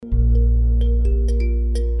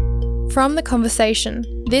From The Conversation,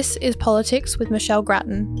 this is Politics with Michelle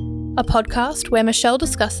Grattan, a podcast where Michelle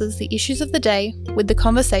discusses the issues of the day with The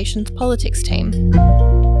Conversation's politics team.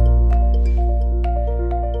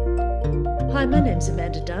 Hi, my name's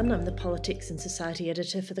Amanda Dunn. I'm the Politics and Society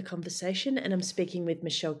Editor for The Conversation, and I'm speaking with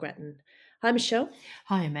Michelle Grattan. Hi, Michelle.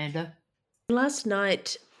 Hi, Amanda. Last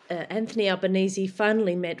night, Anthony Albanese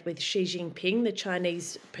finally met with Xi Jinping, the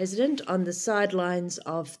Chinese president, on the sidelines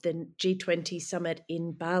of the G20 summit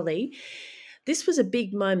in Bali. This was a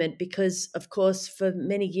big moment because, of course, for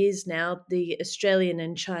many years now, the Australian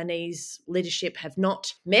and Chinese leadership have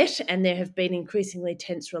not met, and there have been increasingly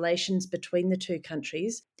tense relations between the two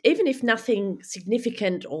countries. Even if nothing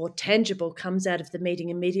significant or tangible comes out of the meeting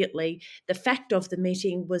immediately, the fact of the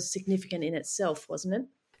meeting was significant in itself, wasn't it?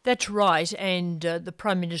 That's right, and the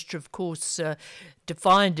Prime Minister, of course,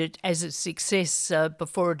 defined it as a success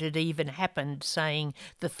before it had even happened, saying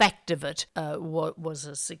the fact of it was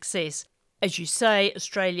a success. As you say,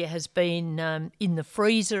 Australia has been in the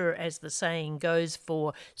freezer, as the saying goes,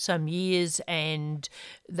 for some years, and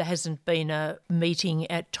there hasn't been a meeting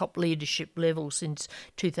at top leadership level since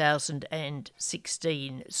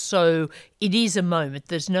 2016. So it is a moment,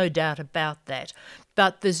 there's no doubt about that.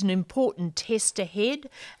 But there's an important test ahead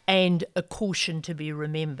and a caution to be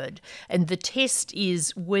remembered. And the test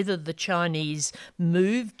is whether the Chinese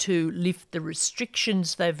move to lift the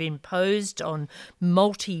restrictions they've imposed on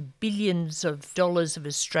multi-billions of dollars of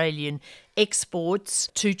Australian exports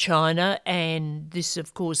to China. And this,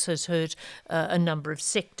 of course, has hurt a number of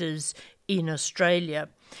sectors in Australia.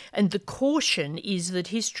 And the caution is that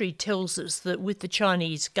history tells us that with the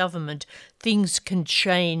Chinese government, things can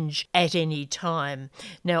change at any time.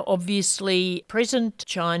 Now, obviously, present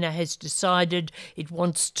China has decided it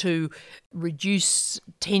wants to reduce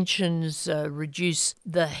tensions, reduce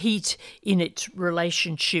the heat in its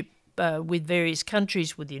relationship with various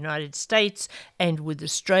countries, with the United States and with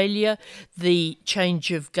Australia. The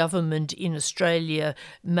change of government in Australia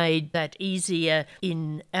made that easier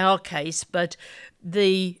in our case, but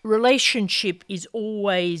the relationship is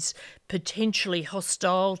always potentially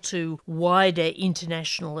hostile to wider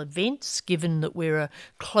international events, given that we're a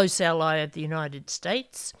close ally of the United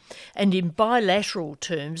States. And in bilateral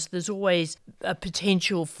terms, there's always a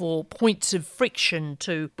potential for points of friction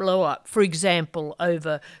to blow up, for example,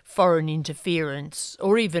 over foreign interference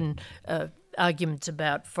or even arguments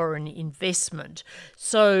about foreign investment.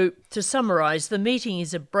 So, to summarise, the meeting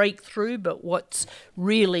is a breakthrough, but what's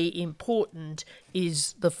really important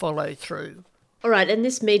is the follow-through. All right, and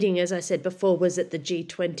this meeting, as I said before, was at the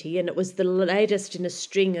G20, and it was the latest in a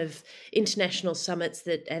string of international summits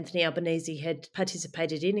that Anthony Albanese had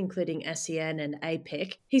participated in, including ASEAN and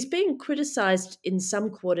APEC. He's been criticised in some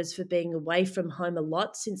quarters for being away from home a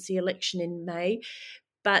lot since the election in May.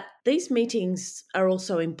 But these meetings are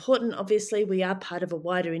also important. Obviously, we are part of a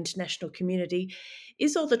wider international community.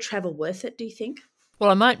 Is all the travel worth it, do you think? Well,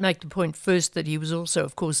 I might make the point first that he was also,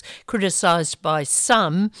 of course, criticised by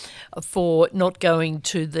some for not going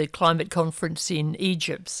to the climate conference in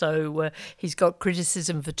Egypt. So he's got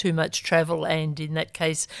criticism for too much travel and, in that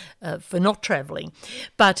case, for not travelling.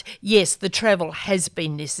 But yes, the travel has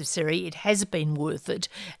been necessary. It has been worth it.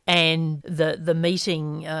 And the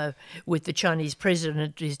meeting with the Chinese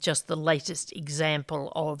president is just the latest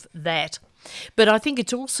example of that. But I think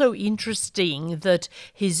it's also interesting that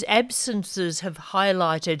his absences have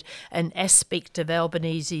highlighted an aspect of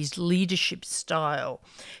Albanese's leadership style.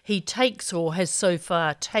 He takes, or has so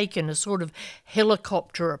far taken, a sort of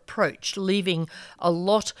helicopter approach, leaving a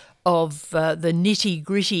lot of the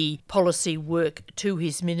nitty-gritty policy work to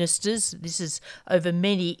his ministers. This is over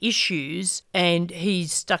many issues, and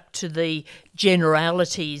he's stuck to the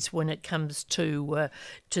generalities when it comes to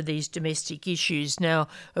these domestic issues. Now,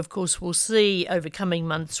 of course, we'll see over coming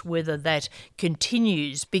months whether that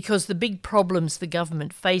continues, because the big problems the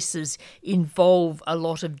government faces involve a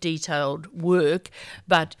lot of detailed work,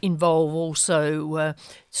 but involve also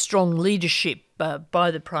strong leadership by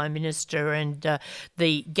the Prime Minister, and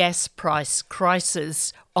the gas price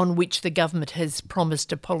crisis on which the government has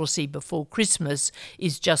promised a policy before Christmas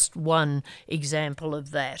is just one example of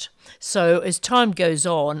that. So as time goes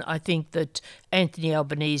on, I think that Anthony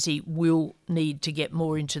Albanese will need to get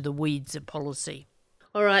more into the weeds of policy.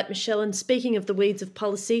 All right, Michelle, and speaking of the weeds of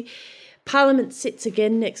policy, Parliament sits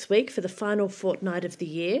again next week for the final fortnight of the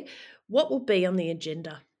year. What will be on the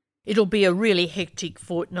agenda? It'll be a really hectic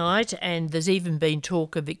fortnight, and there's even been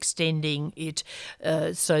talk of extending it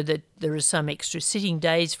so that there are some extra sitting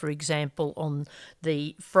days, for example, on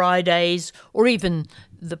the Fridays, or even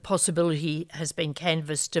the possibility has been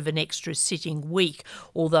canvassed of an extra sitting week,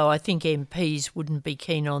 although I think MPs wouldn't be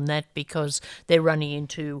keen on that because they're running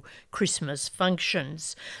into Christmas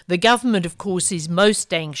functions. The government, of course, is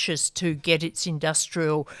most anxious to get its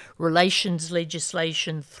industrial relations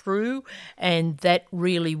legislation through, and that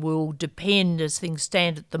really will depend, as things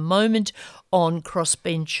stand at the moment, on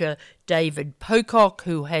crossbencher David Pocock,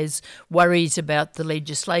 who has worries about the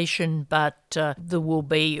legislation, but there will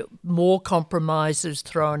be more compromises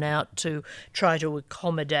thrown out to try to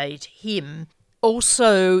accommodate him.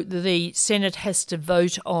 Also, the Senate has to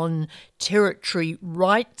vote on territory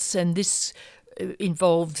rights, and this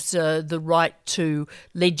involves the right to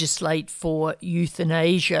legislate for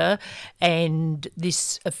euthanasia, and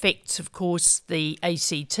this affects, of course, the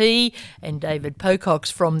ACT, and David Pocock's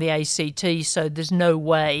from the ACT, so there's no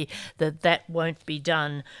way that that won't be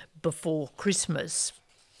done before Christmas.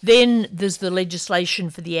 Then there's the legislation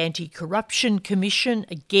for the Anti-Corruption Commission.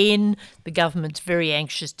 Again, the government's very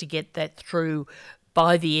anxious to get that through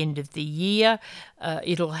by the end of the year.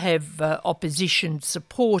 It'll have opposition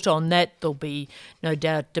support on that. There'll be no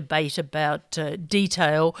doubt debate about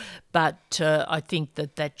detail, but I think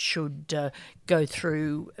that should go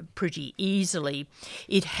through pretty easily.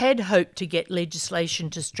 It had hoped to get legislation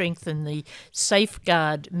to strengthen the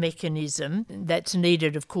safeguard mechanism that's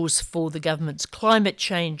needed, of course, for the government's climate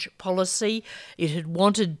change policy. It had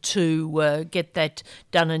wanted to get that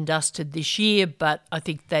done and dusted this year, but I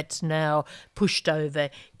think that's now pushed over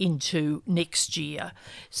into next year.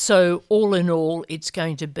 So all in all, it's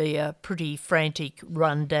going to be a pretty frantic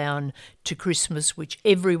run down to Christmas, which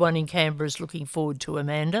everyone in Canberra is looking forward to,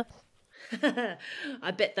 Amanda.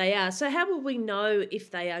 I bet they are. So how will we know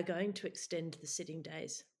if they are going to extend the sitting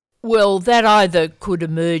days? Well, that either could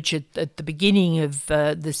emerge at the beginning of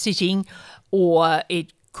the sitting, or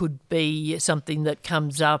it could be something that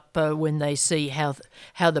comes up when they see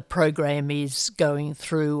how the program is going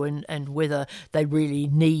through and whether they really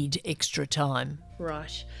need extra time.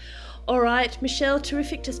 Right. All right, Michelle,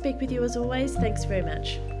 terrific to speak with you as always. Thanks very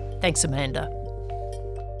much. Thanks, Amanda.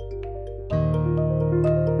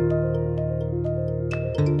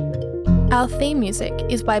 Our theme music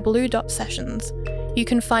is by Blue Dot Sessions. You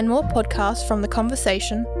can find more podcasts from The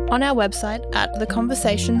Conversation on our website at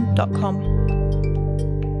theconversation.com.